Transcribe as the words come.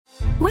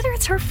Whether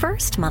it's her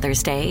first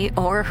Mother's Day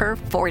or her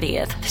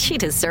 40th, she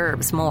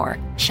deserves more.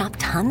 Shop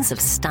tons of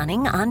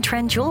stunning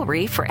on-trend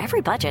jewelry for every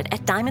budget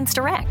at Diamonds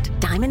Direct.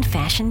 Diamond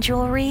fashion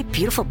jewelry,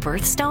 beautiful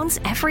birthstones,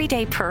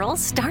 everyday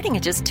pearls starting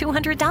at just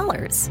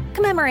 $200.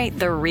 Commemorate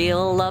the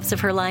real loves of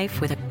her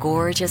life with a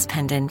gorgeous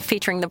pendant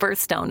featuring the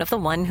birthstone of the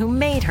one who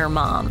made her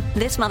mom.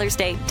 This Mother's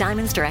Day,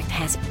 Diamonds Direct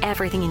has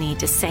everything you need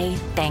to say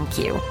thank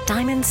you.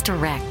 Diamonds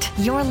Direct.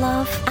 Your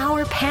love,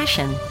 our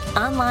passion.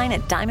 Online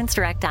at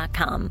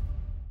diamondsdirect.com.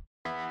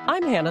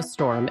 I'm Hannah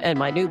Storm, and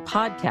my new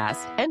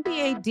podcast,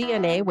 NBA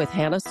DNA with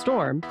Hannah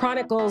Storm,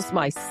 chronicles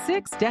my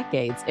 6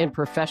 decades in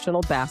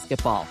professional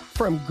basketball.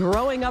 From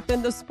growing up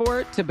in the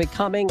sport to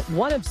becoming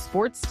one of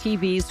sports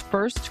TV's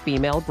first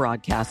female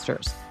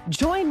broadcasters.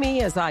 Join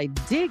me as I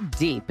dig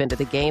deep into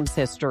the game's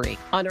history,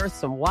 unearth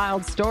some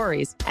wild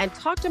stories, and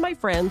talk to my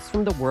friends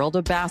from the world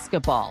of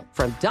basketball,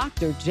 from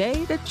Dr.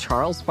 J to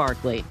Charles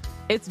Barkley.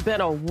 It's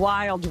been a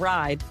wild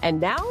ride, and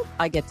now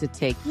I get to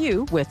take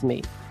you with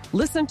me.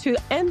 Listen to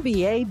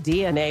NBA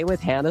DNA with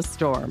Hannah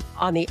Storm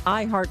on the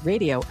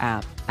iHeartRadio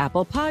app,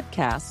 Apple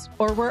Podcasts,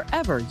 or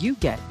wherever you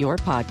get your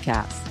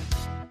podcasts.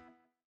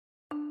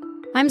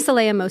 I'm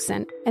Saleha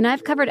Mohsin, and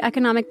I've covered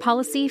economic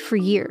policy for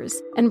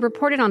years and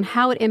reported on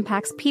how it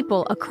impacts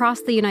people across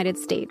the United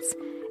States.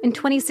 In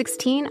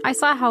 2016, I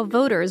saw how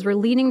voters were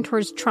leaning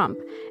towards Trump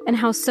and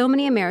how so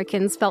many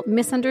Americans felt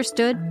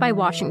misunderstood by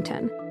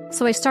Washington.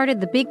 So I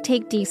started The Big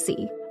Take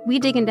DC. We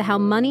dig into how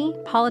money,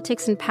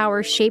 politics, and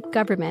power shape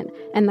government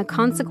and the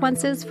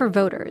consequences for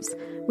voters.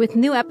 With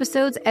new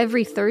episodes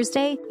every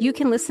Thursday, you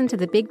can listen to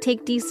The Big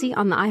Take DC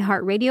on the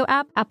iHeartRadio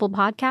app, Apple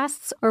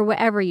Podcasts, or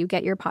wherever you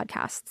get your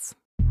podcasts.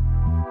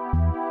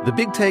 The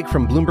Big Take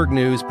from Bloomberg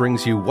News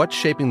brings you what's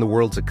shaping the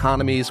world's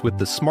economies with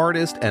the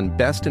smartest and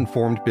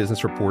best-informed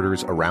business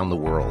reporters around the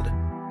world.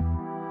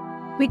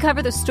 We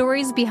cover the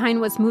stories behind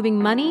what's moving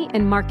money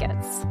and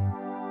markets,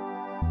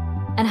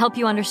 and help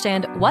you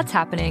understand what's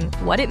happening,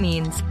 what it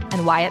means,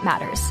 and why it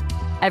matters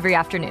every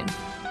afternoon.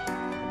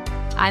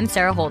 I'm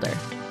Sarah Holder.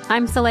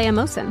 I'm Saleha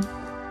Mohsin.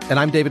 And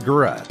I'm David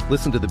Gura.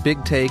 Listen to The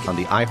Big Take on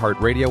the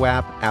iHeartRadio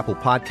app, Apple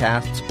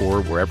Podcasts,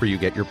 or wherever you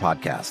get your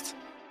podcasts.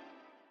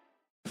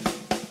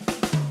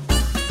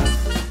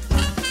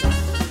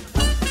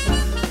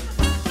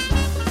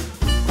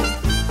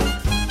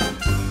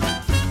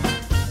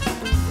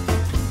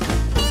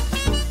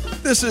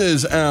 This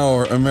is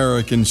Our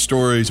American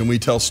Stories, and we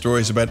tell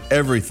stories about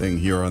everything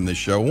here on this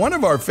show. One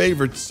of our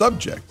favorite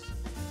subjects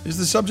is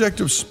the subject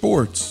of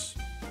sports.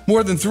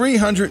 More than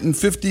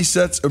 350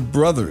 sets of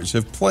brothers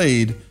have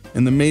played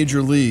in the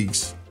major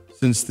leagues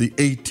since the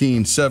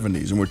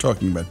 1870s, and we're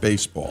talking about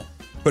baseball.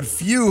 But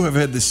few have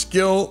had the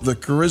skill, the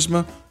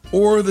charisma,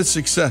 or the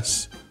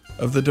success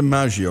of the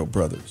DiMaggio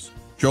brothers,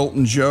 Jolt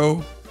and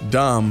Joe,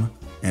 Dom,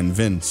 and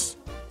Vince.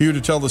 Here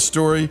to tell the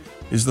story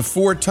is the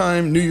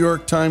 4-time New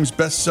York Times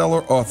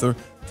bestseller author,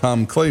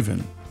 Tom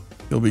Clavin.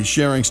 He'll be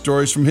sharing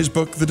stories from his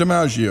book, The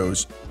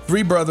DiMaggios,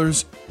 3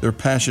 brothers, their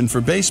passion for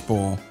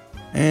baseball,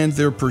 and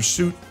their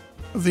pursuit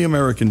of the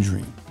American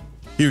dream.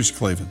 Here's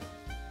Clavin.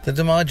 The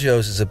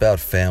DiMaggios is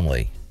about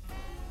family.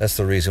 That's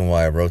the reason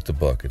why I wrote the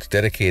book. It's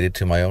dedicated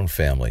to my own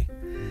family.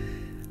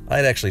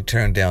 I'd actually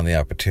turned down the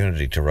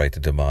opportunity to write the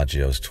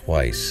DiMaggios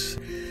twice.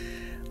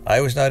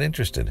 I was not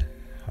interested.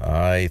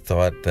 I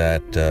thought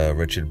that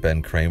Richard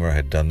Ben Kramer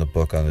had done the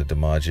book on the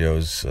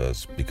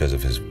DiMaggios because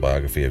of his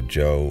biography of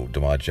Joe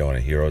DiMaggio and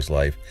A Hero's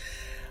Life.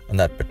 I'm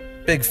not a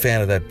big fan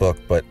of that book,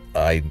 but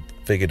I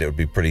figured it would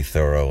be pretty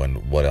thorough,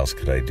 and what else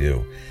could I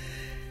do?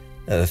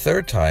 The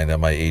third time that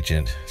my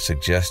agent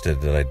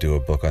suggested that I do a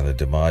book on the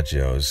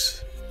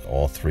DiMaggios,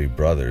 all 3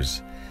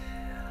 brothers,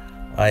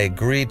 I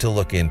agreed to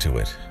look into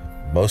it,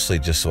 mostly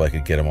just so I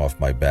could get him off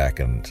my back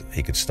and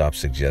he could stop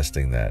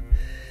suggesting that.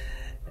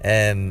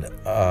 And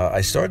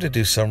I started to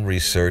do some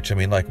research. I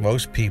mean, like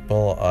most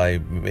people, I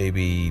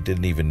maybe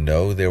didn't even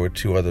know there were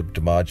 2 other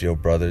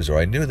DiMaggio brothers, or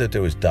I knew that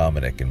there was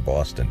Dominic in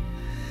Boston.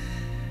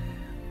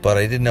 But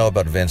I didn't know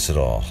about Vince at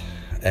all.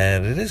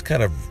 And it is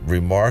kind of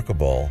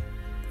remarkable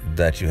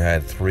that you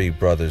had 3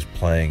 brothers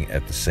playing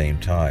at the same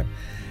time.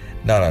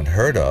 Not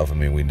unheard of. I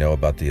mean, we know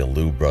about the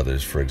Alou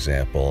brothers, for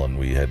example, and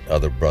we had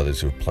other brothers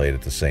who played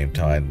at the same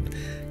time.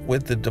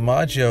 With the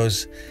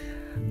DiMaggios,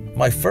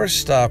 my first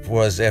stop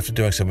was, after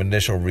doing some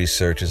initial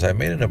research, is I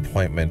made an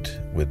appointment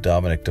with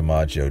Dominic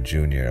DiMaggio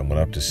Jr. and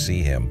went up to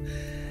see him.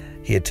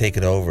 He had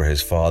taken over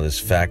his father's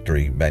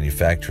factory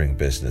manufacturing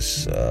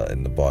business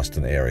in the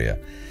Boston area.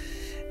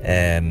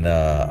 And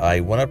I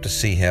went up to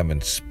see him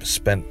and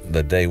spent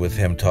the day with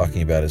him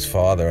talking about his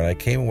father, and I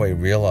came away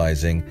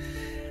realizing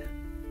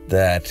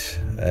that,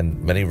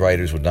 and many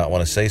writers would not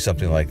want to say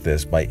something like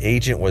this, my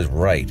agent was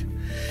right.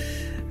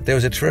 There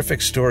was a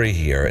terrific story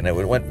here, and it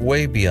went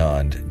way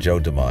beyond Joe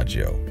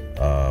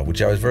DiMaggio,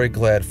 which I was very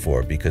glad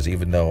for, because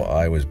even though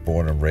I was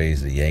born and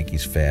raised a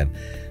Yankees fan,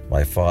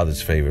 my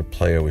father's favorite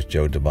player was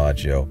Joe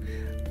DiMaggio.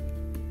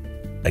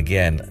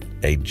 Again,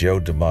 a Joe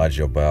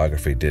DiMaggio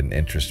biography didn't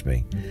interest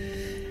me.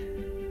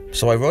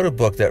 So I wrote a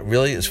book that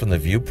really is from the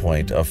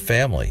viewpoint of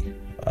family.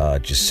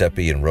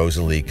 Giuseppe and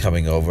Rosalie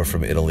coming over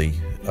from Italy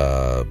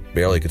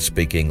barely could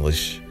speak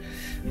English,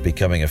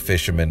 becoming a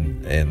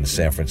fisherman in the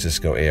San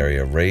Francisco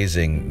area,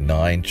 raising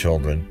 9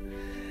 children.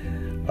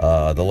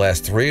 The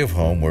last 3 of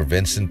whom were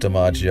Vincent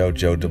DiMaggio,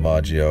 Joe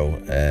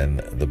DiMaggio, and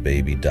the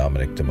baby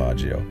Dominic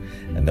DiMaggio.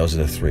 And those are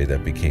the 3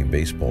 that became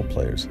baseball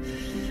players.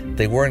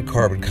 They weren't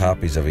carbon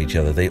copies of each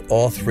other. They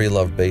all 3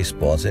 loved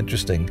baseball. It's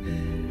interesting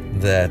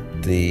that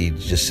the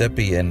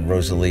Giuseppe and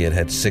Rosalie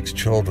had 6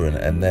 children,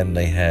 and then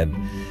they had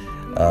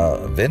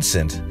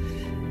Vincent.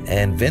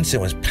 And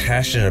Vincent was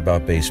passionate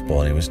about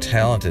baseball, and he was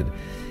talented.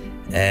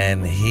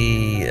 And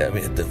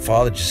the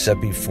father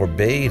Giuseppe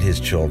forbade his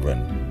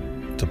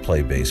children to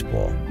play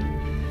baseball.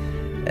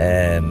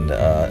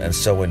 And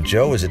so when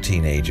Joe was a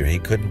teenager, he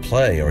couldn't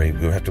play, or he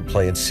would have to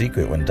play in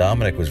secret. When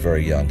Dominic was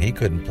very young, he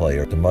couldn't play,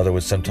 or the mother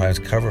would sometimes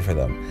cover for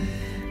them.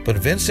 But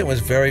Vincent was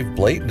very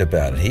blatant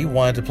about it. He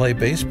wanted to play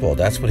baseball.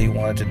 That's what he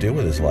wanted to do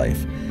with his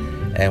life.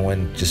 And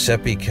when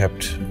Giuseppe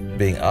kept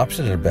being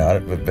obstinate about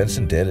it, what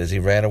Vincent did is he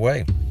ran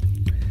away.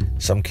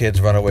 Some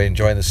kids run away and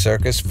join the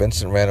circus.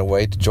 Vincent ran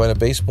away to join a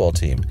baseball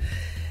team.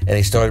 And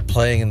he started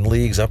playing in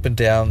leagues up and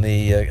down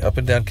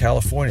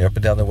California, up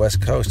and down the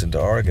West Coast, into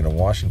Oregon and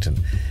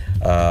Washington.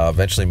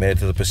 Eventually made it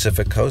to the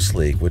Pacific Coast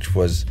League, which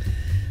was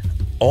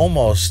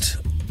almost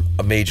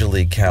a major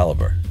league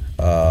caliber.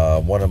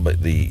 One of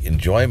the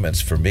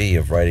enjoyments for me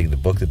of writing the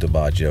book, The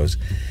DiMaggios,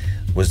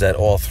 was that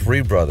all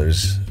 3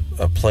 brothers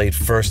played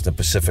first in the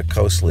Pacific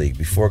Coast League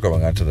before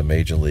going on to the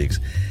major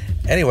leagues.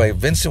 Anyway,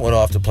 Vincent went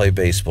off to play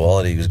baseball,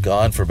 and he was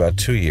gone for about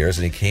 2 years,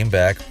 and he came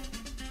back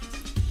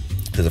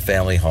to the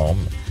family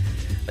home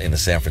in the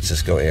San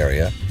Francisco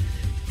area.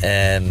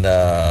 And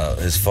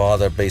his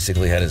father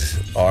basically had his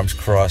arms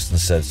crossed and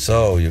said,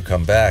 "So, you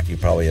come back, you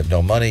probably have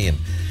no money, and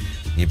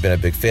you've been a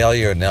big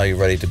failure, and now you're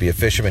ready to be a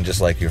fisherman just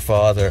like your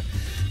father,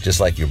 just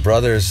like your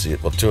brothers,"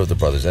 well, 2 of the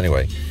brothers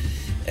anyway.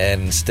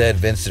 And instead,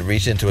 Vincent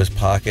reached into his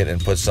pocket and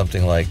put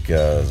something like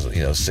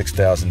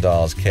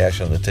 $6,000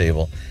 cash on the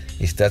table.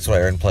 That's what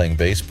I earned playing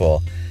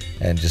baseball.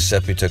 And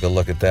Giuseppe took a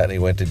look at that, and he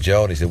went to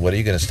Joe, and he said, "When are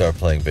you going to start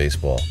playing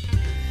baseball?"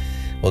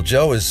 Well,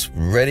 Joe was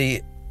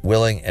ready,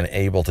 willing, and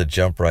able to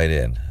jump right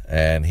in.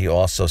 And he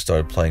also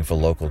started playing for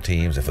local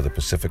teams and for the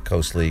Pacific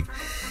Coast League.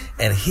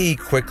 And he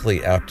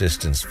quickly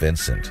outdistanced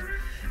Vincent.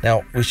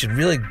 Now, we should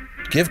really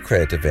give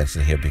credit to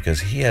Vincent here, because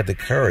he had the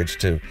courage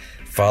to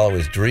follow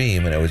his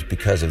dream, and it was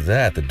because of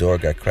that the door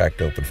got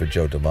cracked open for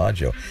Joe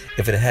DiMaggio.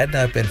 If it had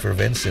not been for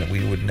Vincent,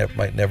 we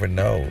might never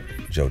know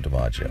Joe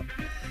DiMaggio,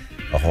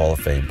 a Hall of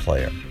Fame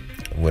player,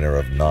 winner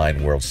of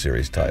 9 World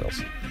Series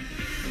titles.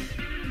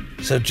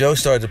 So Joe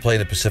started to play in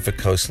the Pacific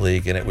Coast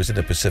League, and it was in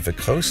the Pacific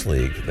Coast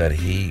League that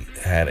he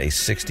had a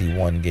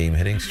 61-game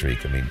hitting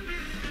streak. I mean,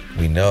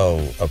 we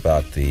know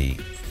about the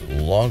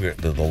long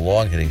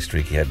hitting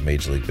streak he had in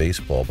Major League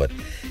Baseball, but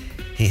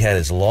he had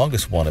his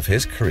longest one of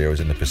his career was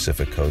in the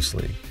Pacific Coast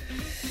League.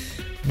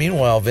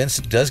 Meanwhile,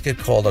 Vincent does get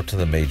called up to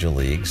the major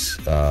leagues.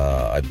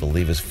 I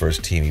believe his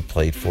first team he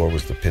played for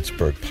was the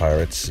Pittsburgh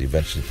Pirates. He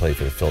eventually played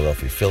for the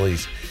Philadelphia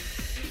Phillies.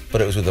 But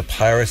it was with the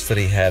Pirates that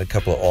he had a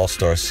couple of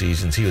all-star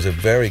seasons. He was a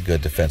very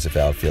good defensive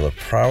outfielder,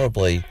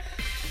 probably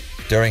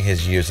during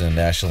his years in the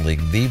National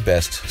League, the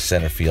best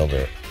center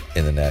fielder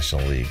in the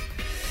National League.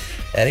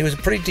 And he was a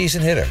pretty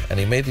decent hitter, and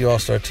he made the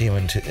all-star team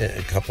in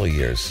a couple of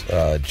years.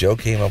 Joe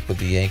came up with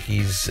the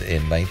Yankees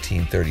in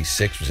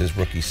 1936, was his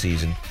rookie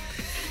season.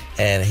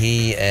 And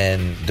he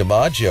and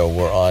DiMaggio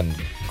were on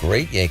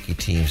great Yankee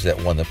teams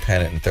that won the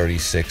pennant in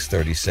 36,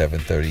 37,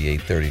 38,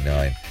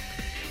 39.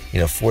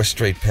 4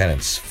 straight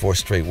pennants, 4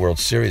 straight World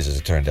Series, as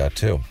it turned out,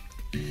 too.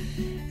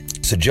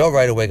 So Joe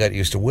right away got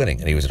used to winning,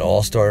 and he was an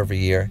all-star every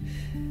year.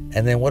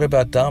 And then what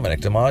about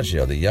Dominic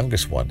DiMaggio, the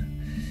youngest one?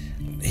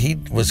 He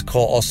was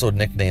also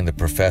nicknamed the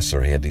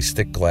Professor. He had these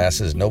thick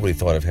glasses. Nobody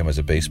thought of him as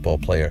a baseball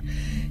player.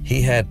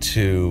 He had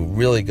to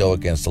really go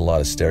against a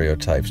lot of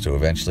stereotypes to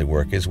eventually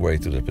work his way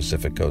through the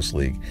Pacific Coast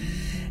League.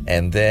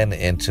 And then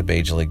into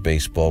Major League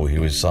Baseball, where he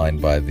was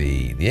signed by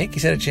the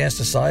Yankees. Had a chance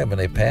to sign him,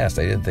 and they passed.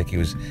 They didn't think he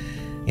was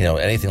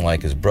anything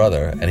like his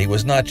brother. And he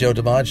was not Joe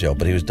DiMaggio,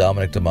 but he was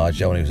Dominic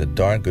DiMaggio, and he was a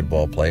darn good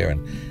ball player,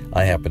 and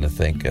I happen to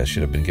think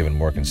should have been given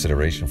more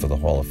consideration for the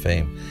Hall of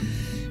Fame.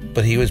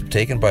 But he was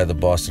taken by the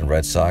Boston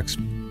Red Sox,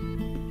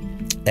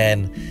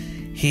 and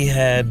he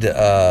had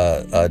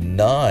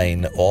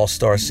 9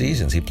 all-star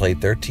seasons. He played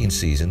 13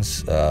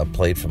 seasons,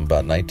 played from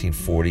about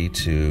 1940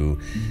 to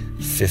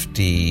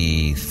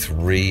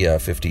 53,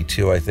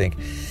 52, I think.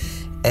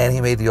 And he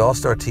made the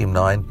all-star team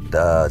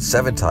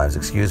 7 times,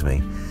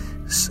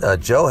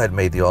 Joe had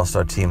made the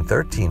all-star team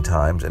 13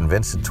 times and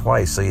Vincent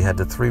twice, so you had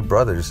the 3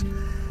 brothers.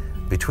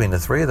 Between the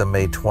 3 of them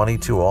made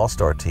 22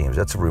 all-star teams.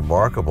 That's a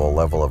remarkable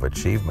level of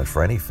achievement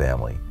for any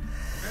family.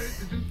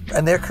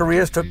 And their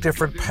careers took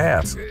different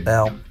paths.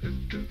 Now,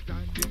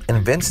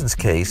 in Vincent's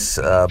case,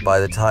 by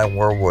the time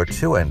World War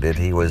II ended,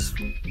 he was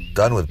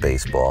done with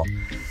baseball.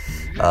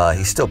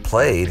 He still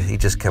played. He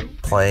just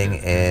kept playing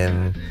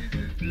in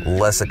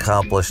less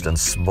accomplished and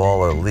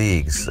smaller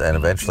leagues, and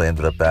eventually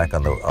ended up back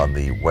on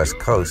the West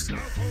Coast.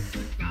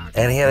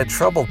 And he had a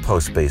troubled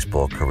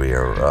post-baseball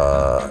career.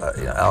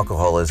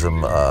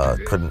 Alcoholism,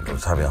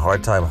 was having a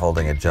hard time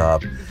holding a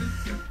job.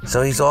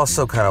 So he's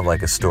also kind of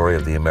like a story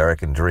of the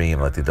American dream,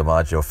 like the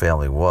DiMaggio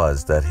family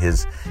was, that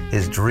his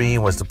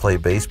dream was to play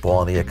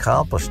baseball, and he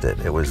accomplished it.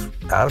 It was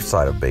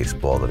outside of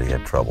baseball that he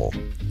had trouble,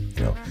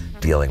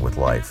 dealing with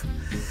life.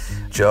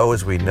 Joe,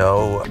 as we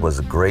know, was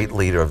a great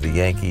leader of the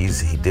Yankees.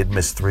 He did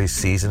miss 3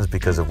 seasons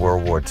because of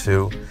World War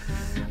II.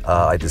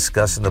 I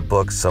discuss in the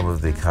book some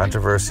of the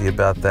controversy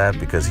about that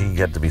because he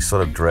had to be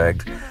sort of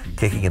dragged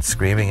kicking and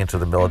screaming into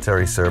the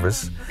military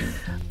service.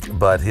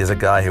 But he's a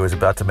guy who was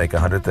about to make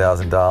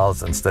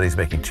 $100,000. Instead, he's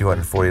making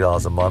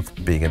 $240 a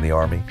month being in the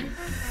Army.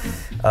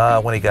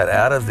 When he got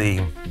out of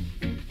the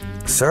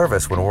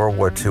service, when World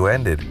War II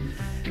ended,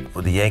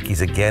 the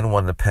Yankees again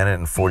won the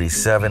pennant in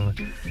 47,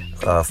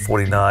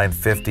 49,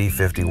 50,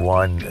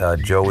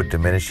 51. Joe with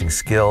diminishing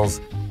skills.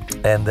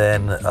 And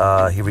then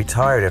he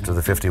retired after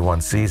the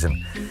 51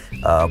 season.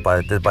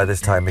 By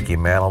this time, Mickey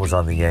Mantle was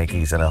on the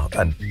Yankees, and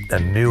a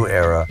new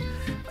era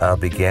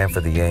began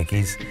for the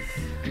Yankees.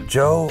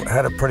 Joe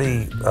had a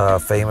pretty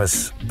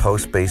famous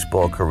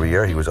post-baseball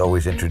career. He was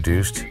always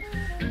introduced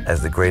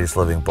as the greatest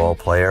living ball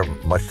player,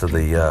 much to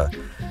the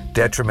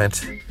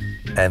detriment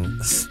and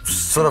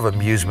sort of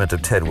amusement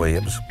of Ted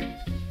Williams.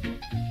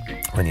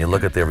 When you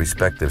look at their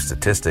respective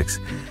statistics,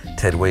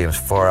 Ted Williams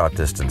far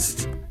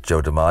outdistanced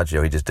Joe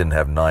DiMaggio. He just didn't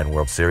have 9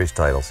 World Series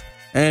titles.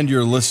 And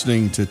you're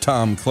listening to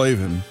Tom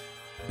Clavin,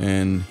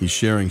 and he's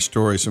sharing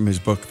stories from his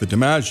book, The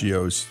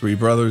DiMaggios, 3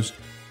 brothers,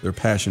 their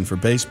passion for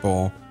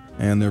baseball,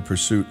 and their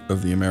pursuit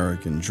of the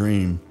American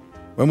dream.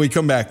 When we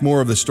come back, more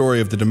of the story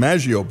of the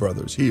DiMaggio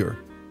brothers here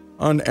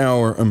on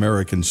Our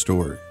American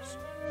Stories.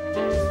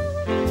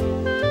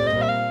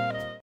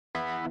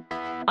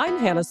 I'm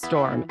Hannah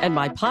Storm, and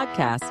my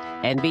podcast,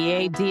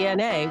 NBA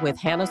DNA with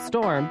Hannah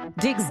Storm,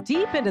 digs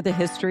deep into the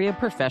history of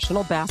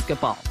professional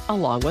basketball,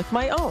 along with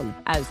my own,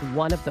 as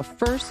one of the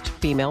first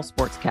female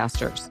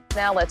sportscasters.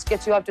 Now let's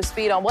get you up to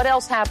speed on what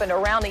else happened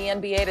around the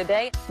NBA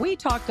today. We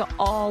talked to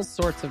all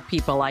sorts of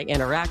people I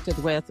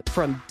interacted with,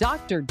 from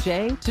Dr.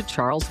 J to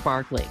Charles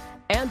Barkley,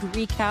 and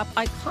recap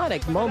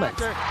iconic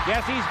moments.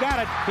 Yes, he's got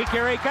it.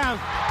 Here he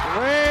comes.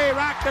 Way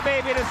rock the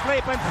baby to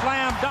sleep and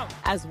slam dunk.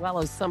 As well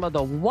as some of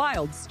the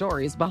wild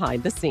stories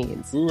behind the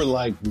scenes. We were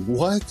like,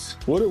 what?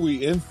 What are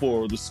we in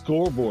for? The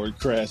scoreboard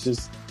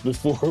crashes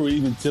before we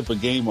even tip a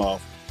game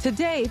off.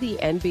 Today, the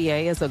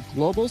NBA is a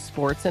global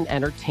sports and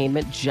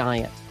entertainment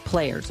giant.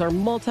 Players are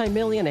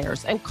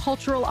multimillionaires and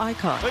cultural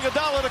icons.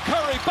 Iguodala to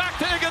Curry, back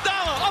to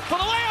Iguodala, up for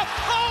the layup.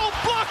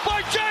 Oh, blocked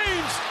by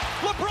James.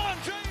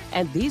 LeBron James.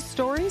 And these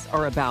stories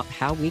are about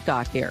how we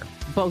got here,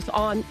 both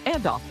on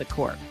and off the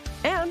court.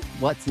 And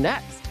what's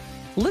next?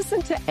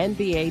 Listen to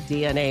NBA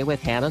DNA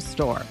with Hannah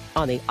Storm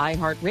on the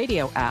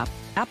iHeartRadio app,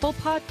 Apple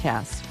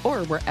Podcasts,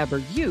 or wherever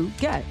you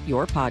get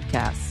your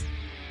podcasts.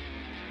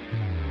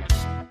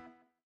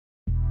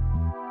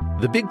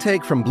 The Big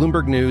Take from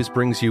Bloomberg News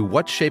brings you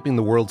what's shaping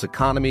the world's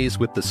economies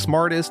with the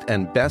smartest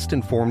and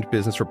best-informed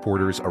business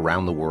reporters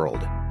around the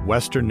world.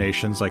 Western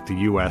nations like the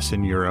U.S.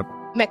 and Europe.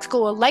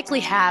 Mexico will likely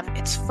have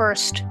its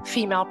first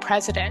female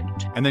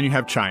president. And then you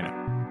have China.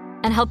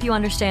 And help you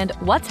understand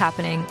what's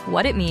happening,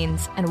 what it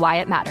means, and why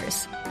it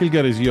matters. He'll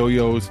get his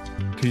yo-yos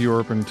to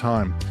Europe in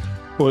time.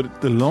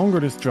 But the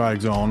longer this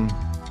drags on,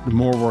 the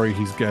more worry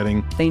he's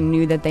getting. They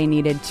knew that they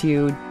needed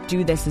to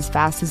do this as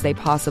fast as they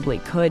possibly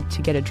could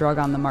to get a drug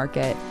on the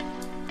market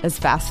as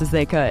fast as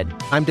they could.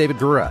 I'm David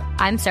Gura.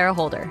 I'm Sarah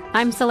Holder.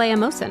 I'm Saleha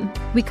Mohsen.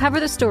 We cover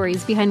the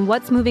stories behind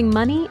what's moving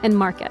money and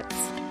markets.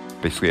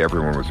 Basically,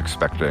 everyone was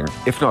expecting,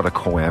 if not a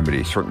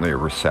calamity, certainly a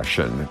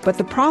recession. But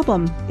the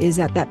problem is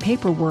that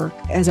paperwork,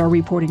 as our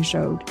reporting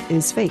showed,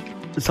 is fake.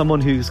 As someone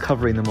who's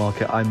covering the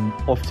market, I'm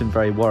often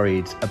very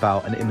worried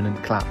about an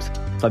imminent collapse.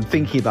 So I'm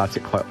thinking about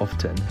it quite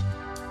often.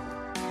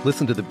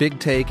 Listen to The Big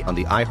Take on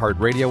the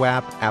iHeartRadio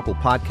app, Apple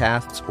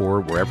Podcasts,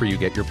 or wherever you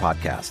get your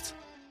podcasts.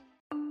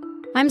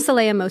 I'm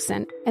Saleha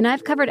Mohsen, and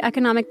I've covered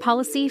economic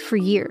policy for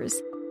years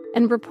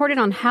and reported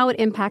on how it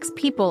impacts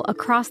people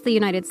across the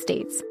United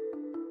States.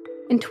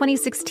 In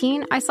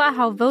 2016, I saw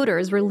how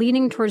voters were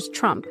leaning towards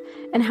Trump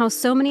and how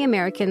so many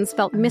Americans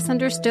felt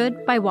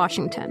misunderstood by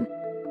Washington.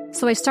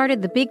 So I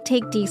started the Big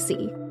Take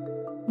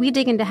DC. We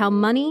dig into how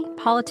money,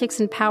 politics,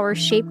 and power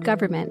shape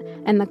government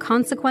and the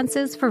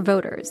consequences for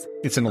voters.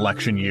 It's an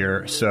election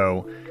year,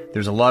 so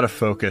there's a lot of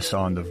focus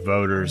on the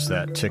voters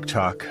that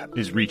TikTok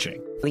is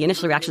reaching. The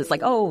initial reaction is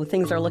like, oh,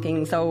 things are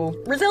looking so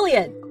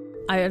resilient.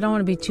 I don't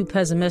want to be too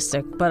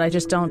pessimistic, but I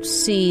just don't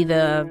see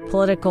the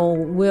political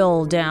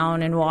will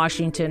down in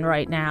Washington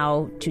right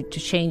now to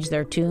change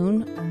their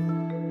tune.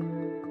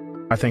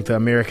 I think the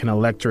American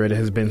electorate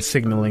has been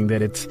signaling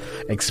that it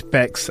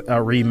expects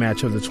a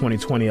rematch of the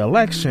 2020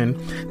 election.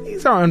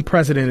 These are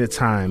unprecedented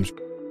times.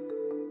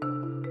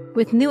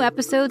 With new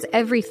episodes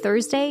every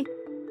Thursday,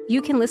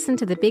 you can listen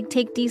to the Big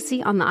Take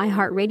DC on the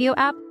iHeartRadio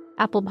app,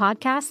 Apple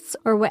Podcasts,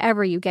 or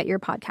wherever you get your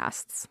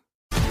podcasts.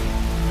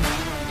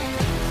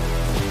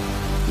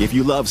 If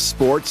you love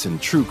sports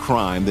and true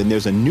crime, then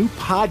there's a new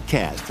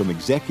podcast from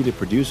executive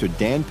producer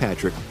Dan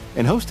Patrick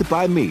and hosted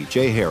by me,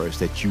 Jay Harris,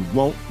 that you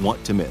won't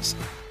want to miss.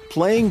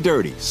 Playing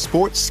Dirty: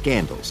 Sports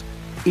Scandals.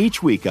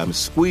 Each week, I'm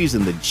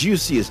squeezing the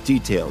juiciest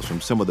details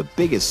from some of the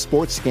biggest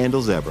sports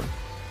scandals ever.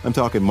 I'm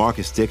talking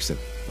Marcus Dixon,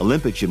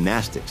 Olympic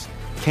gymnastics,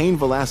 Cain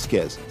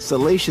Velasquez,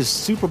 salacious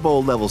Super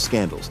Bowl-level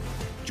scandals.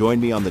 Join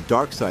me on the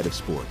dark side of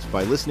sports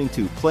by listening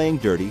to Playing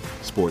Dirty: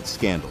 Sports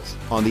Scandals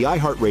on the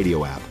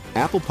iHeartRadio app,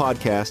 Apple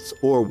Podcasts,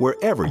 or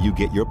wherever you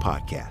get your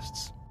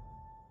podcasts.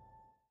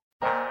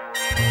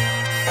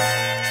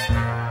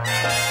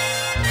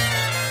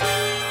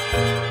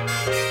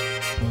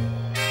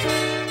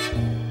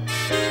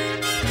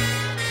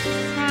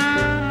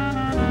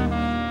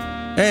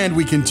 And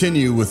we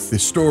continue with the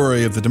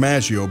story of the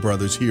DiMaggio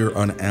brothers here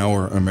on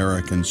Our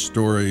American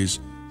Stories.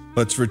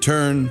 Let's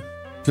return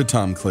to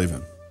Tom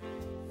Cleveland.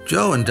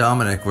 Joe and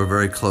Dominic were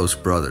very close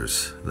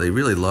brothers. They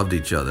really loved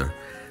each other.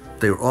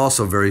 They were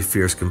also very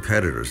fierce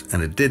competitors,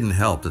 and it didn't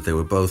help that they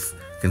were both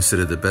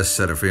considered the best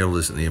center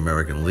fielders in the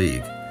American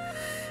League.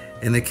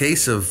 In the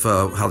case of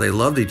how they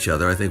loved each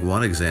other, I think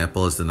one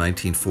example is the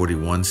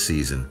 1941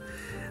 season.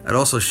 It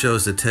also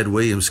shows that Ted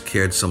Williams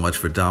cared so much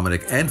for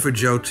Dominic and for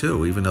Joe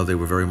too, even though they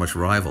were very much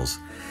rivals.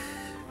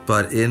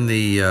 But in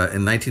the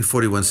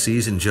 1941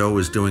 season, Joe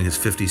was doing his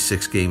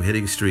 56-game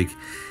hitting streak,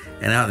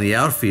 and out in the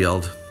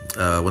outfield,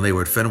 when they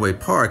were at Fenway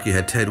Park, you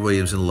had Ted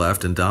Williams in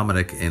left and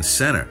Dominic in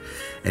center.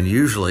 And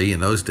usually in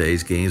those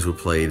days, games were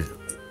played,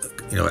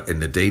 in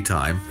the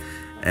daytime,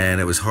 and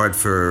it was hard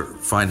for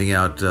finding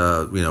out,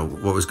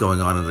 what was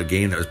going on in the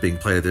game that was being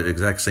played at the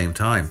exact same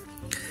time.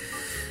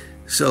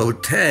 So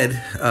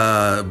Ted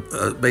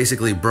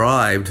basically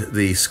bribed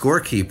the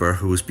scorekeeper,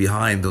 who was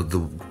behind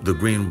the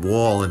green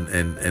wall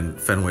in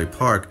Fenway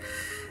Park,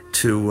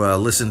 to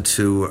listen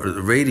to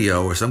the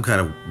radio or some kind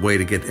of way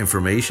to get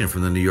information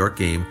from the New York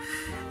game.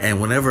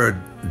 And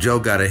whenever Joe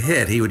got a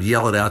hit, he would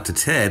yell it out to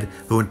Ted,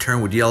 who in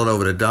turn would yell it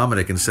over to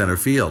Dominic in center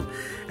field.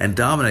 And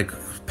Dominic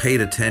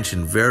paid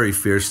attention very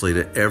fiercely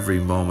to every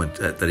moment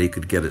that he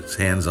could get his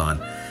hands on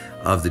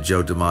of the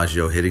Joe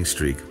DiMaggio hitting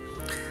streak.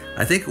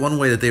 I think one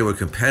way that they were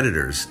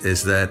competitors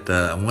is that,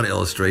 one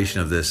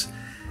illustration of this,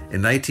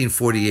 in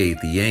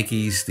 1948, the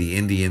Yankees, the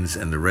Indians,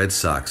 and the Red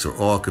Sox are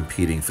all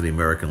competing for the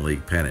American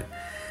League pennant.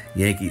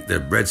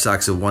 The Red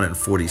Sox had won it in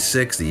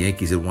 46, the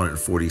Yankees had won it in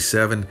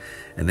 47,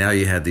 and now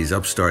you had these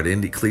upstart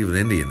Cleveland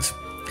Indians.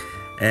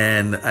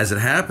 And as it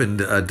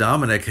happened,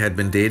 Dominic had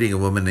been dating a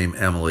woman named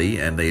Emily,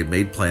 and they had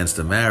made plans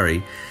to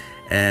marry,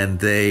 and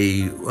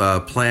they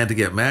planned to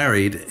get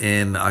married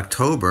in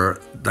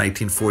October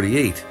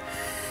 1948.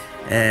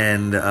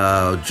 And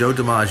Joe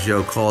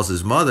DiMaggio calls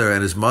his mother,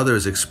 and his mother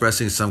is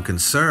expressing some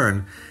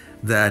concern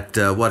that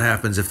what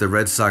happens if the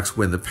Red Sox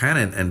win the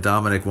pennant and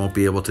Dominic won't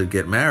be able to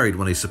get married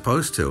when he's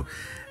supposed to.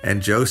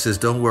 And Joe says,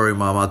 "Don't worry,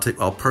 Mom,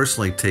 I'll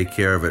personally take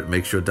care of it,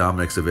 make sure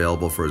Dominic's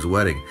available for his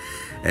wedding."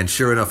 And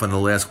sure enough, on the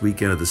last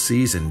weekend of the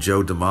season,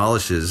 Joe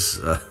demolishes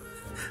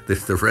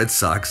the Red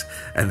Sox,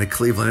 and the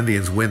Cleveland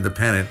Indians win the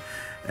pennant.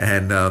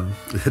 And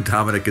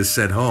Dominic is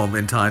sent home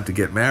in time to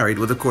get married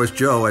with, of course,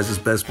 Joe as his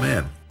best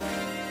man.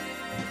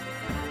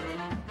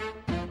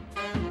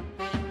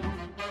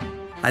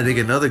 I think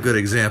another good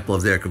example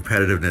of their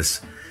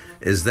competitiveness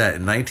is that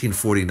in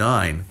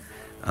 1949,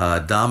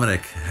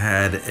 Dominic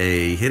had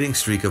a hitting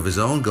streak of his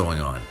own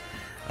going on.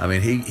 I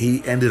mean,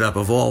 he ended up,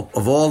 of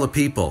all the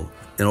people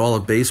in all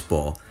of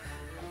baseball,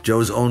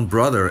 Joe's own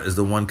brother is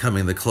the one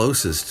coming the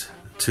closest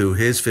to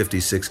his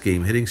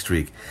 56-game hitting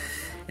streak.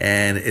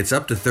 And it's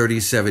up to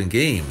 37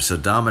 games, so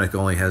Dominic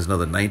only has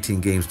another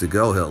 19 games to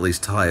go. He'll at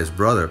least tie his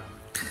brother.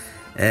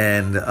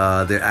 And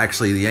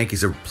the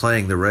Yankees are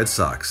playing the Red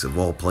Sox, of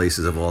all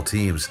places, of all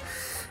teams.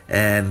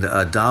 And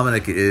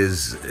Dominic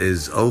is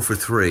 0 for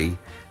 3,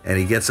 and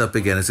he gets up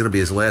again. It's going to be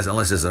his last,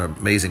 unless there's an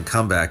amazing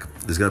comeback,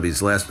 it's going to be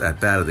his last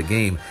at-bat of the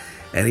game.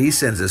 And he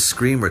sends a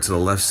screamer to the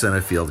left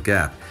center field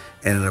gap.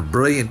 And in a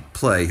brilliant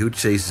play, who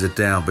chases it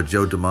down but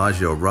Joe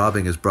DiMaggio,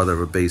 robbing his brother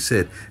of a base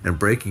hit and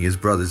breaking his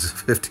brother's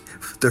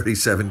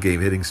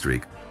 37-game hitting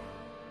streak.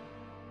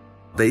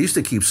 They used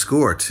to keep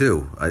score,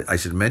 too. I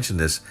should mention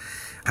this.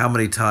 How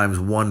many times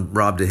one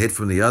robbed a hit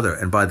from the other.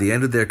 And by the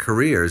end of their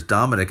careers,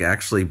 Dominic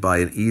actually, by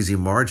an easy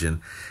margin,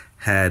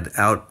 had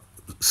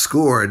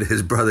outscored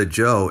his brother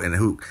Joe, and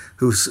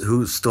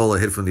who stole a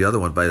hit from the other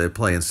one by their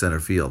play in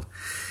center field.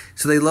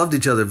 So they loved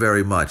each other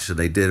very much, and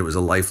it was a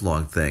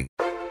lifelong thing.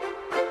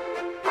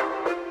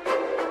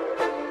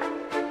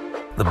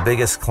 The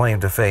biggest claim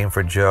to fame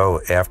for Joe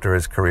after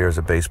his career as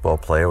a baseball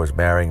player was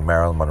marrying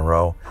Marilyn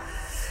Monroe.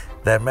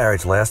 That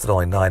marriage lasted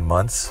only 9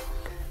 months.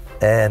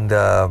 And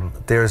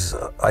there's,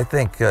 I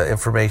think,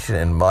 information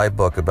in my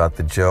book about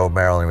the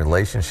Joe-Marilyn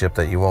relationship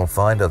that you won't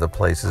find other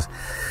places.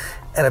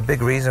 And a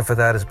big reason for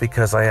that is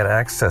because I had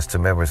access to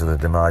members of the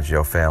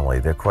DiMaggio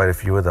family. There are quite a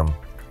few of them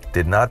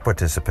did not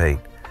participate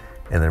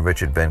in the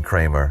Richard Ben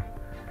Kramer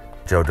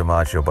Joe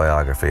DiMaggio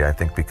biography, I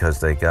think because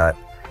they got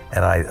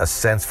a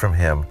sense from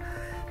him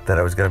that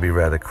I was going to be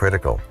rather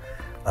critical.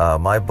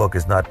 My book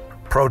is not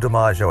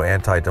pro-DiMaggio,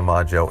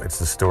 anti-DiMaggio. It's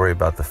the story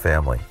about the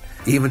family.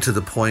 Even to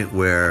the point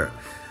where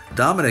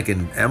Dominic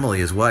and Emily,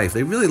 his wife,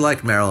 they really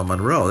liked Marilyn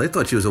Monroe. They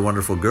thought she was a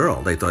wonderful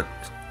girl. They thought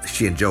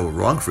she and Joe were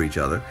wrong for each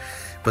other,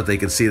 but they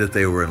could see that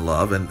they were in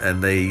love,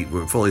 and they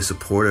were fully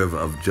supportive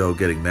of Joe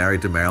getting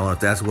married to Marilyn if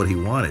that's what he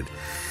wanted.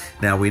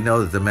 Now, we know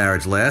that the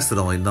marriage lasted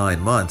only 9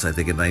 months, I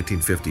think in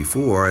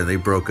 1954, and they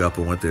broke up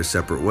and went their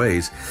separate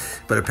ways.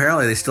 But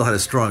apparently they still had a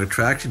strong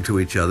attraction to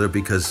each other,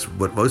 because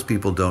what most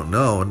people don't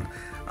know, and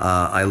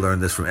I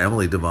learned this from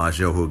Emily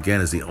DiMaggio, who again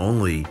is the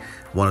only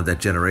one of that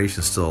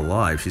generation still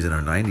alive. She's in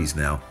her 90s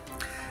now.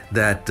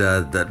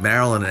 That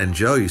Marilyn and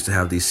Joe used to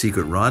have these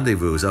secret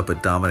rendezvous up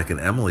at Dominic and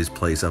Emily's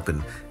place up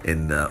in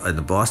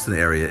the Boston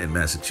area in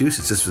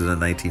Massachusetts. This was in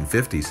the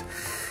 1950s.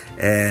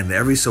 And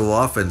every so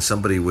often,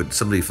 somebody from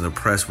the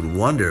press would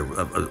wonder,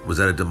 was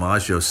that a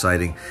DiMaggio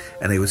sighting?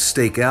 And they would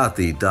stake out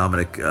the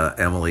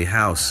Dominic-Emily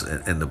house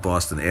in the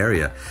Boston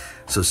area.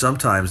 So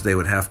sometimes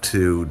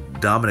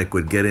Dominic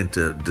would get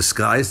into,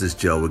 disguised as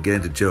Joe, would get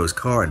into Joe's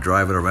car and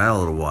drive it around a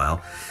little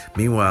while.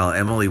 Meanwhile,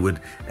 Emily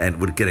would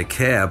get a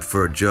cab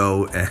for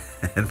Joe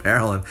and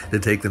Marilyn to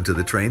take them to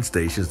the train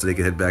station so they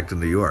could head back to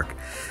New York.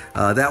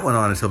 That went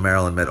on until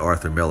Marilyn met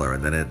Arthur Miller,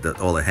 and then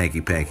all the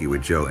hanky-panky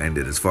with Joe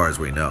ended, as far as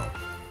we know.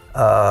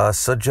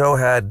 So Joe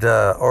had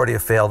already a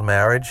failed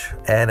marriage,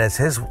 and as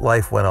his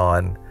life went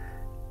on,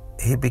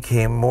 he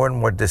became more and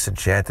more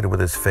disenchanted with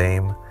his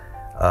fame.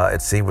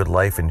 It seemed with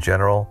life in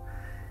general.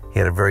 He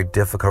had a very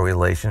difficult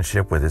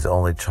relationship with his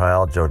only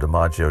child, Joe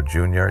DiMaggio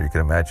Jr. You can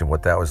imagine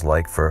what that was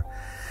like for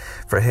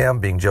him,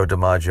 being Joe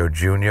DiMaggio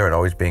Jr. and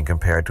always being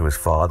compared to his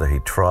father. He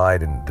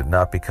tried and did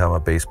not become a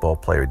baseball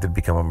player. He did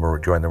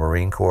join the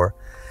Marine Corps.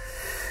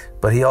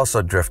 But he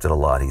also drifted a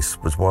lot. He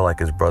was more like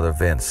his brother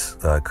Vince,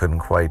 couldn't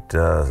quite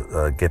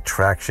get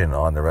traction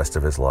on the rest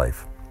of his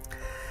life.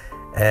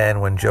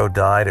 And when Joe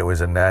died, it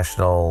was in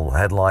national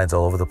headlines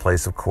all over the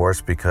place, of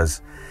course,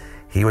 because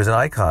he was an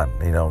icon.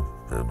 You know,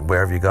 where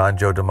have you gone,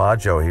 Joe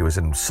DiMaggio? He was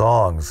in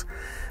songs.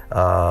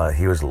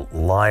 He was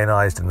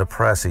lionized in the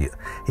press.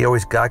 He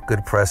always got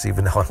good press,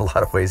 even though in a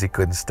lot of ways he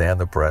couldn't stand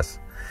the press.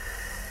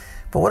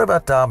 But what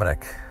about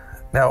Dominic?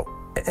 Now,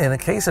 in the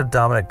case of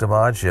Dominic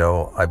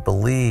DiMaggio, I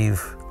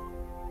believe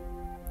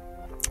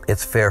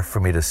it's fair for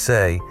me to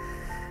say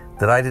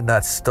that I did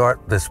not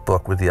start this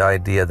book with the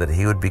idea that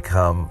he would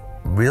become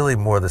really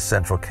more the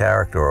central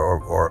character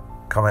or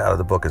coming out of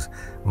the book as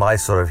my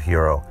sort of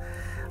hero.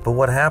 But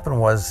what happened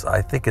was,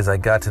 I think, as I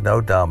got to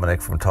know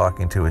Dominic from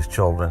talking to his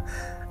children,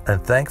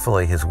 and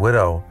thankfully his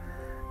widow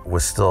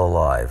was still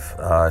alive.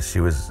 She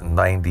was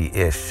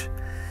 90-ish,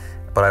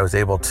 but I was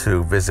able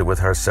to visit with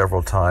her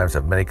several times,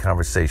 have many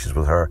conversations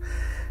with her.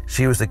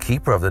 She was the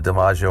keeper of the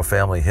DiMaggio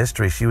family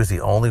history. She was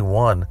the only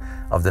one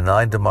of the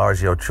 9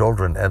 DiMaggio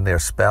children and their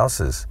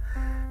spouses.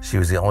 She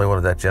was the only one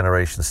of that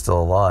generation still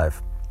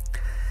alive.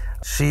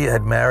 She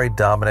had married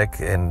Dominic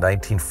in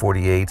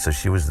 1948, so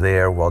she was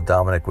there while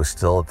Dominic was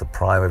still at the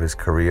prime of his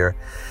career.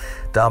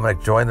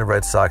 Dominic joined the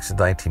Red Sox in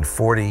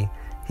 1940.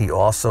 He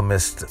also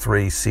missed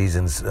 3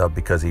 seasons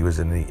because he was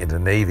in the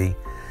Navy.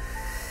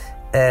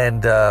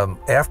 And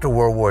after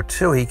World War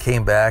II, he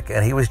came back,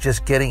 and he was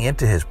just getting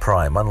into his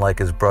prime. Unlike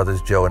his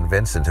brothers Joe and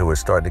Vincent, who were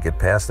starting to get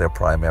past their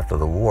prime after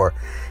the war,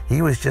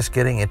 he was just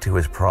getting into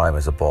his prime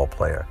as a ball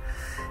player.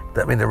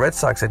 I mean, the Red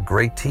Sox had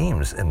great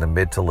teams in the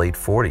mid to late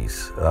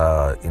 40s.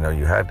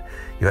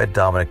 You had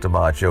Dominic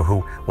DiMaggio,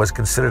 who was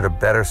considered a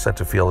better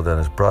center fielder than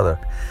his brother.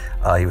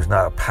 He was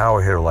not a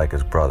power hitter like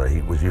his brother.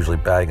 He was usually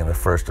batting in the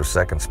first or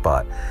second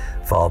spot,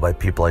 followed by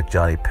people like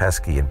Johnny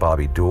Pesky and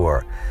Bobby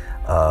Doerr.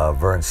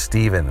 Vern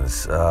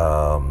Stevens,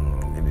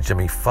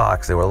 Jimmy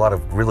Fox. There were a lot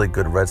of really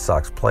good Red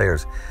Sox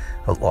players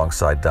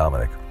alongside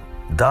Dominic.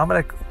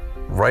 Dominic,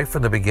 right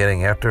from the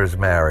beginning after his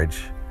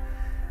marriage,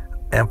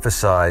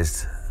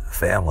 emphasized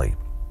family.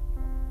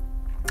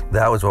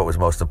 That was what was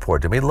most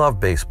important to him. He loved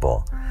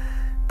baseball,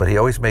 but he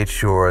always made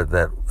sure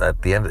that at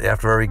the end,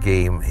 after every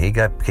game, he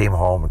came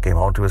home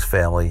to his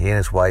family. He and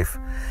his wife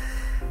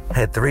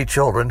had 3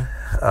 children.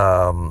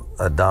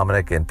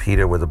 Dominic and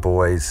Peter were the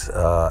boys,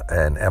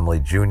 and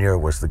Emily Jr.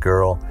 was the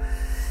girl.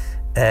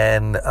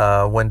 And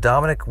when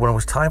it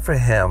was time for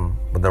him,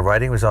 when the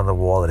writing was on the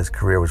wall that his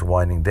career was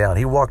winding down,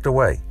 he walked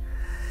away.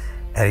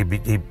 And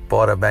he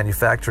bought a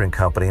manufacturing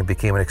company and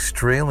became an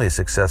extremely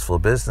successful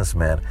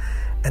businessman.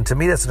 And to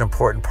me, that's an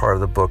important part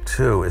of the book,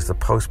 too, is the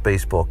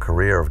post-baseball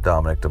career of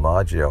Dominic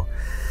DiMaggio.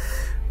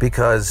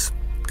 Because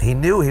he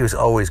knew he was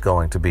always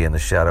going to be in the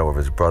shadow of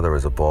his brother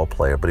as a ball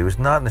player, but he was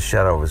not in the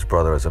shadow of his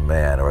brother as a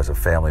man or as a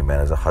family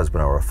man, as a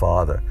husband or a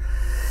father.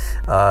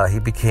 He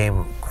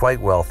became quite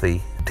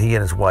wealthy. He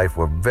and his wife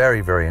were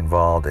very, very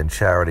involved in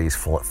charities,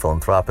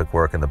 philanthropic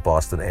work in the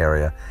Boston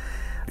area.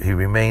 He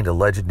remained a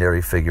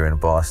legendary figure in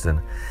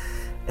Boston.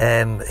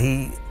 And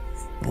he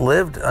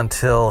lived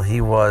until he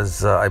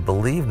was, I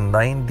believe,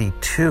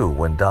 92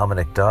 when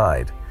Dominic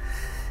died,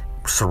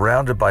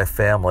 surrounded by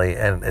family.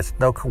 And it's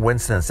no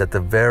coincidence that the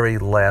very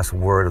last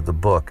word of the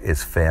book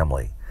is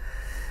family.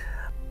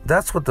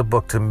 That's what the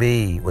book to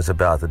me was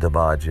about, the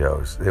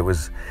DiMaggios. It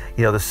was,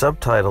 the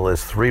subtitle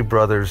is 3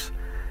 brothers,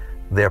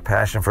 their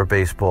passion for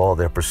baseball,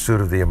 their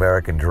pursuit of the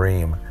American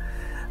dream.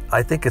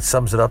 I think it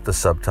sums it up, the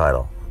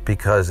subtitle,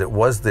 because it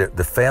was the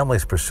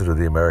family's pursuit of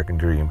the American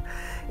dream.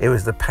 It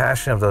was the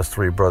passion of those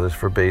three brothers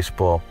for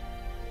baseball,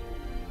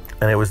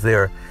 and it was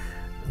their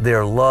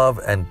love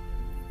and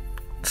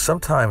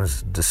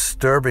sometimes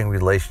disturbing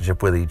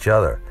relationship with each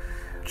other.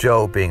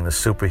 Joe being the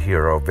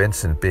superhero,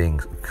 Vincent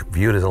being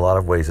viewed as a lot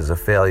of ways as a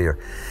failure,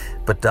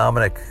 but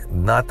Dominic,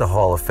 not the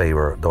Hall of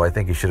Famer, though I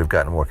think he should have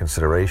gotten more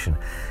consideration,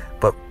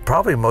 but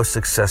probably most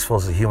successful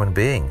as a human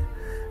being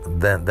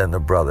than the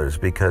brothers,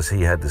 because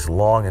he had this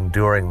long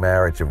enduring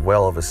marriage of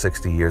well over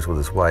 60 years with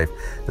his wife,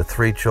 the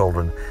three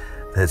children.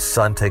 His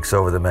son takes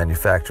over the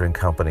manufacturing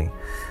company.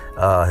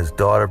 His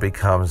daughter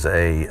becomes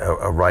a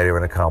writer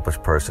and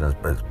accomplished person.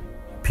 As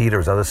Peter,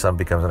 his other son,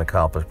 becomes an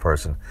accomplished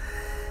person.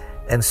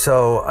 And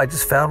so I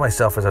just found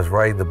myself, as I was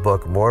writing the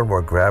book, more and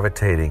more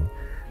gravitating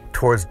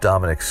towards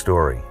Dominic's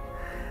story.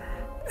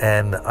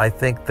 And I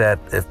think that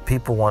if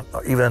people want,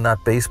 even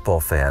not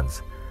baseball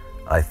fans,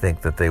 I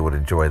think that they would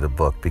enjoy the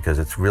book, because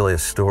it's really a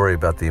story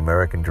about the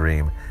American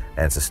dream,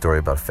 and it's a story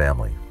about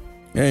family.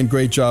 And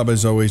great job,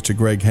 as always, to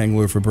Greg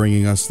Hengler for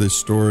bringing us this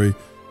story,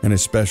 and a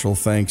special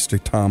thanks to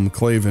Tom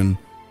Clavin.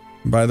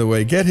 By the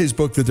way, get his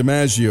book, The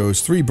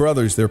DiMaggios, three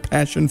brothers, their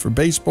passion for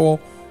baseball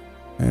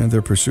and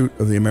their pursuit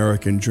of the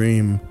American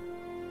dream.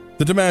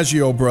 The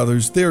DiMaggio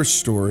brothers, their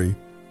story,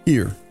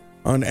 here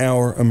on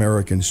Our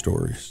American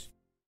Stories.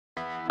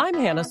 I'm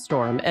Hannah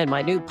Storm, and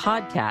my new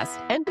podcast,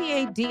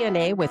 NBA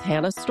DNA with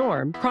Hannah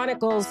Storm,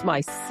 chronicles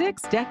my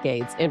 6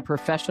 decades in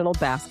professional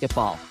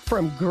basketball.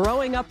 From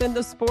growing up in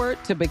the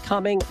sport to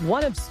becoming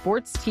one of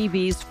sports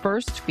TV's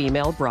first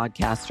female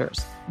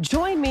broadcasters.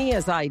 Join me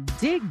as I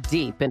dig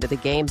deep into the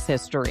game's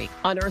history,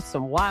 unearth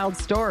some wild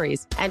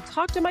stories, and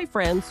talk to my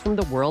friends from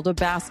the world of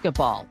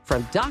basketball,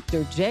 from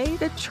Dr. J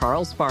to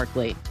Charles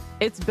Barkley.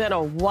 It's been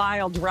a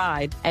wild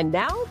ride, and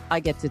now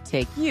I get to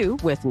take you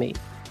with me.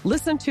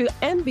 Listen to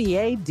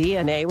NBA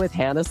DNA with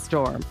Hannah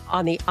Storm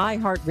on the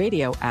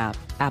iHeartRadio app,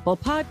 Apple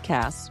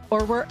Podcasts,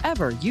 or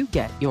wherever you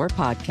get your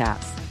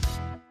podcasts.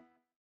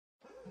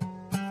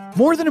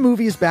 More Than a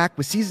Movie is back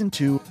with Season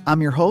 2.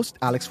 I'm your host,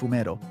 Alex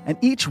Fumero, and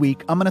each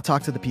week I'm going to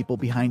talk to the people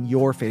behind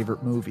your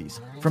favorite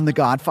movies. From The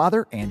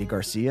Godfather, Andy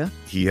Garcia.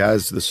 He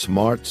has the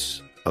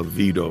smarts of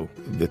Vito,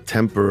 the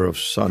temper of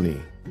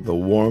Sonny, the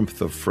warmth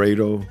of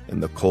Fredo,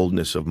 and the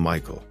coldness of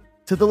Michael.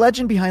 To the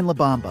legend behind La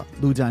Bamba,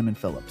 Lou Diamond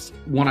Phillips.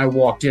 When I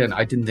walked in,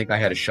 I didn't think I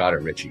had a shot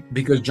at Richie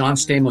because John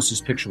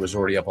Stamos' picture was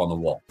already up on the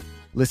wall.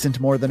 Listen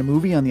to More Than a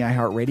Movie on the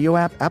iHeartRadio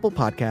app, Apple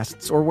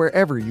Podcasts, or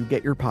wherever you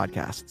get your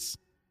podcasts.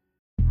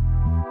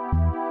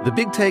 The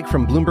Big Take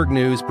from Bloomberg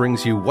News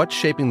brings you what's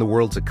shaping the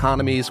world's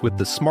economies with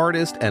the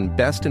smartest and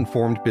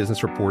best-informed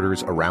business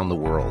reporters around the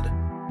world.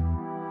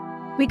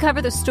 We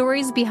cover the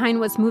stories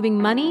behind what's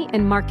moving money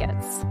and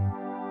markets,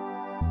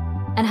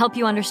 and help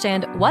you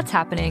understand what's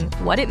happening,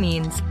 what it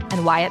means,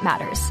 and why it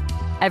matters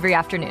every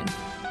afternoon.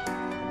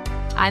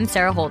 I'm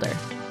Sarah Holder.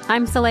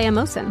 I'm Saleha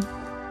Mohsin.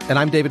 And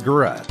I'm David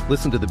Gura.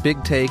 Listen to The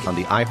Big Take on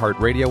the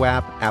iHeartRadio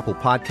app, Apple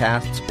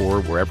Podcasts,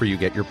 or wherever you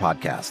get your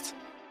podcasts.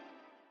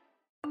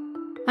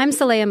 I'm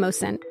Saleha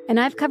Mohsin, and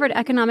I've covered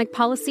economic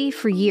policy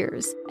for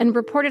years and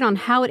reported on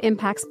how it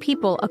impacts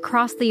people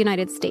across the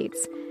United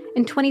States.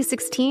 In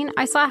 2016,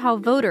 I saw how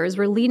voters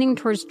were leaning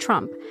towards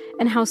Trump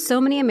and how so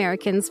many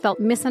Americans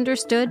felt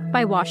misunderstood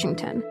by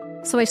Washington.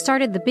 So I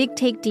started The Big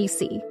Take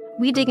DC.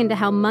 We dig into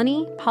how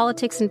money,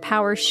 politics, and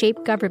power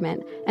shape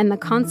government and the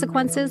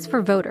consequences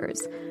for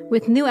voters.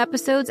 With new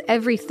episodes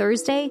every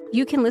Thursday,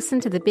 you can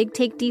listen to The Big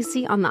Take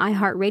DC on the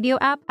iHeartRadio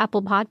app,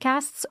 Apple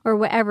Podcasts, or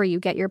wherever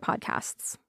you get your podcasts.